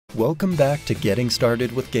Welcome back to Getting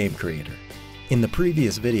Started with Game Creator. In the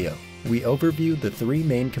previous video, we overviewed the three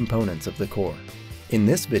main components of the core. In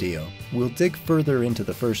this video, we'll dig further into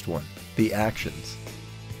the first one, the actions.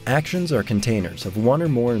 Actions are containers of one or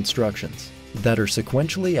more instructions that are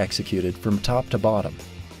sequentially executed from top to bottom.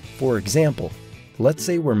 For example, let's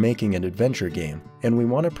say we're making an adventure game and we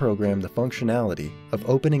want to program the functionality of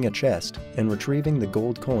opening a chest and retrieving the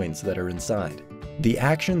gold coins that are inside. The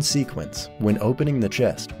action sequence when opening the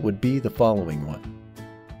chest would be the following one.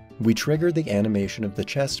 We trigger the animation of the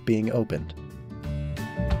chest being opened.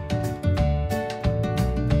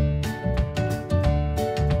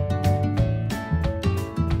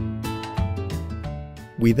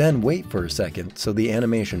 We then wait for a second so the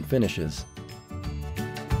animation finishes.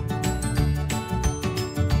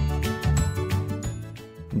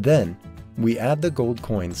 Then, we add the gold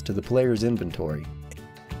coins to the player's inventory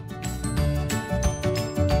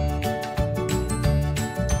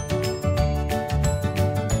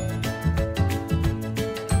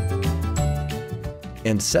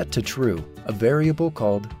and set to true a variable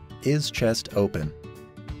called isChestOpen.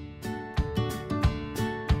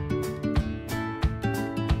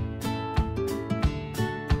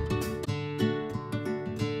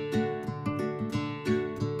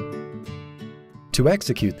 To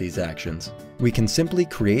execute these actions, we can simply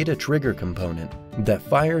create a trigger component that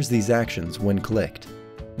fires these actions when clicked.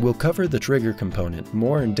 We'll cover the trigger component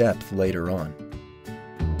more in depth later on.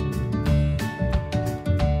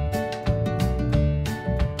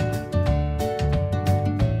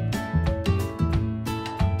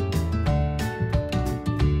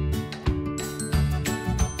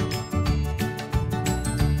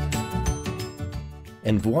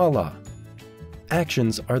 And voila!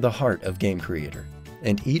 Actions are the heart of Game Creator,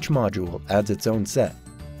 and each module adds its own set.